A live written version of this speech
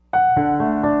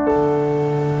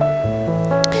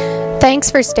Thanks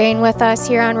for staying with us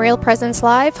here on Real Presence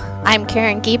Live. I'm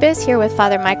Karen Giebes here with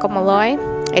Father Michael Malloy.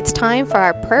 It's time for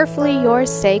our Prayerfully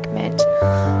Yours segment.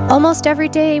 Almost every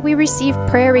day we receive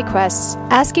prayer requests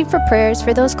asking for prayers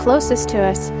for those closest to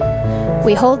us.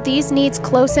 We hold these needs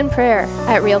close in prayer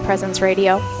at Real Presence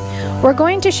Radio. We're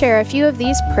going to share a few of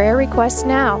these prayer requests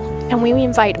now, and we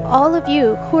invite all of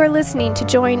you who are listening to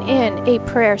join in a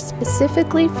prayer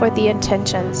specifically for the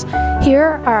intentions.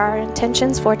 Here are our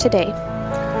intentions for today.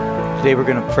 Today we're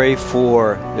going to pray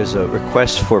for, there's a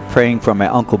request for praying for my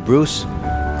Uncle Bruce,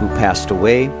 who passed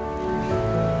away.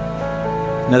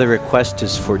 Another request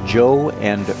is for Joe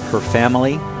and her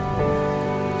family.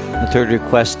 The third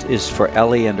request is for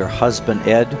Ellie and her husband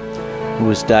Ed, who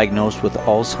was diagnosed with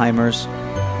Alzheimer's.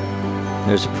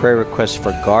 There's a prayer request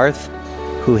for Garth,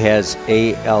 who has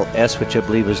ALS, which I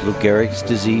believe is Lou Gehrig's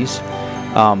disease.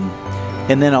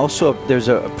 And then also there's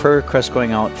a prayer request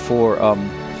going out for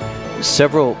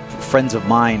several friends of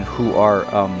mine who are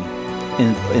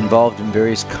involved in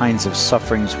various kinds of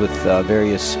sufferings with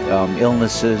various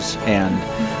illnesses and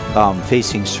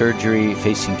facing surgery,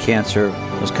 facing cancer,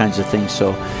 those kinds of things.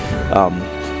 So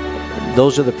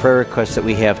those are the prayer requests that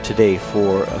we have today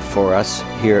for us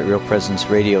here at Real Presence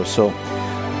Radio. So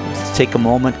let's take a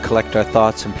moment, collect our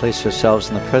thoughts, and place ourselves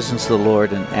in the presence of the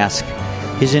Lord and ask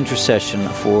His intercession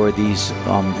for these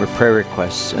prayer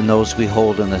requests and those we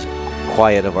hold in the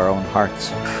quiet of our own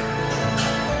hearts.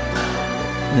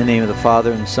 In the name of the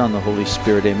Father, and the Son, and the Holy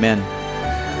Spirit, amen.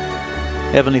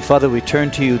 Heavenly Father, we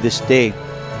turn to you this day.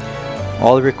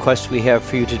 All the requests we have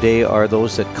for you today are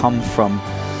those that come from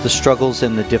the struggles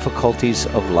and the difficulties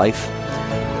of life.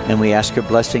 And we ask your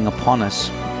blessing upon us.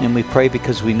 And we pray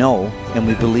because we know and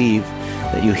we believe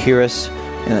that you hear us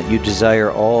and that you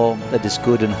desire all that is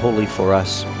good and holy for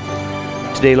us.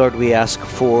 Today, Lord, we ask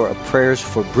for prayers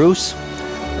for Bruce,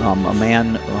 a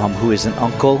man who is an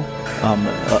uncle from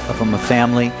a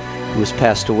family who has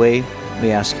passed away. We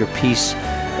ask your peace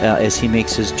as he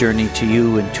makes his journey to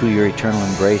you and to your eternal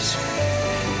embrace.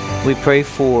 We pray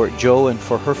for Joe and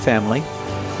for her family,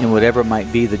 and whatever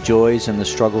might be the joys and the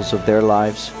struggles of their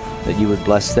lives, that you would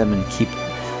bless them and keep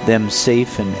them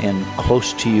safe and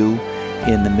close to you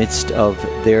in the midst of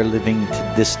their living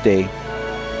to this day.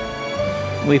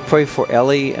 We pray for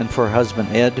Ellie and for her husband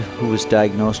Ed, who was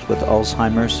diagnosed with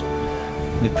Alzheimer's.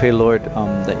 We pray, Lord,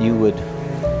 that you would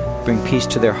bring peace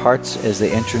to their hearts as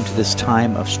they enter into this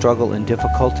time of struggle and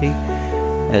difficulty,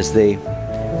 as they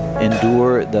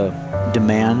endure the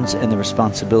demands and the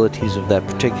responsibilities of that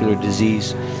particular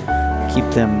disease. Keep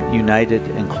them united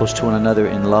and close to one another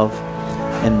in love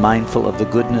and mindful of the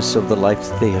goodness of the life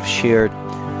that they have shared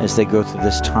as they go through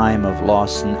this time of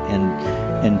loss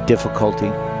and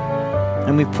difficulty.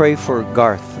 And we pray for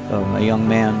Garth, a young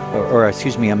man,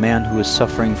 a man who is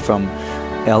suffering from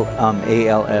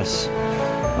ALS.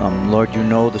 Lord, you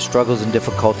know the struggles and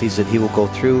difficulties that he will go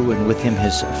through, and with him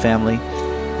his family.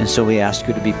 And so we ask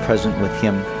you to be present with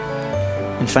him.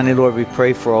 And finally, Lord, we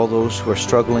pray for all those who are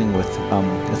struggling with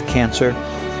cancer,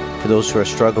 for those who are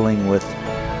struggling with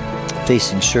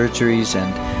facing surgeries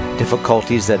and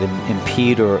difficulties that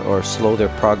impede or slow their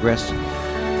progress.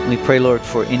 We pray, Lord,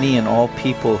 for any and all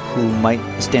people who might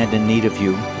stand in need of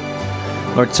you.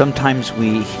 Lord, sometimes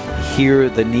we hear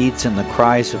the needs and the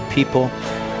cries of people,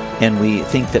 and we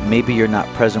think that maybe you're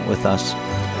not present with us.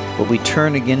 But we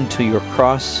turn again to your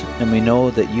cross, and we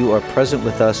know that you are present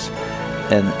with us,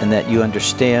 and that you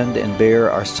understand and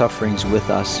bear our sufferings with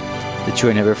us, that you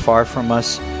are never far from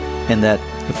us, and that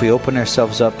if we open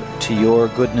ourselves up to your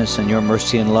goodness and your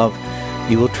mercy and love,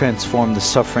 you will transform the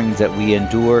sufferings that we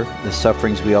endure, the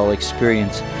sufferings we all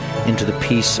experience, into the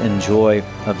peace and joy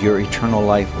of your eternal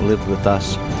life lived with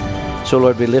us. So,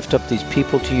 Lord, we lift up these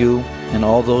people to you and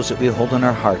all those that we hold in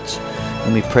our hearts,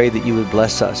 and we pray that you would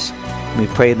bless us. And we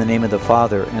pray in the name of the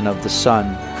Father, and of the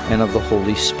Son, and of the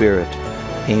Holy Spirit.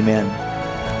 Amen.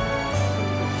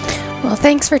 Well,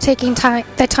 thanks for taking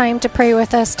the time to pray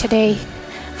with us today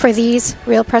for these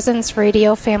Real Presence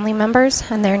Radio family members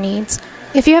and their needs.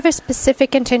 If you have a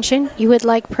specific intention you would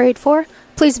like prayed for,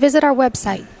 please visit our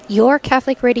website,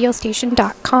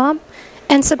 yourcatholicradiostation.com,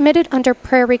 and submit it under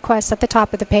prayer requests at the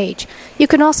top of the page. You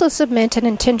can also submit an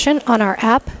intention on our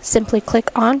app. Simply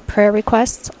click on prayer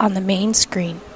requests on the main screen.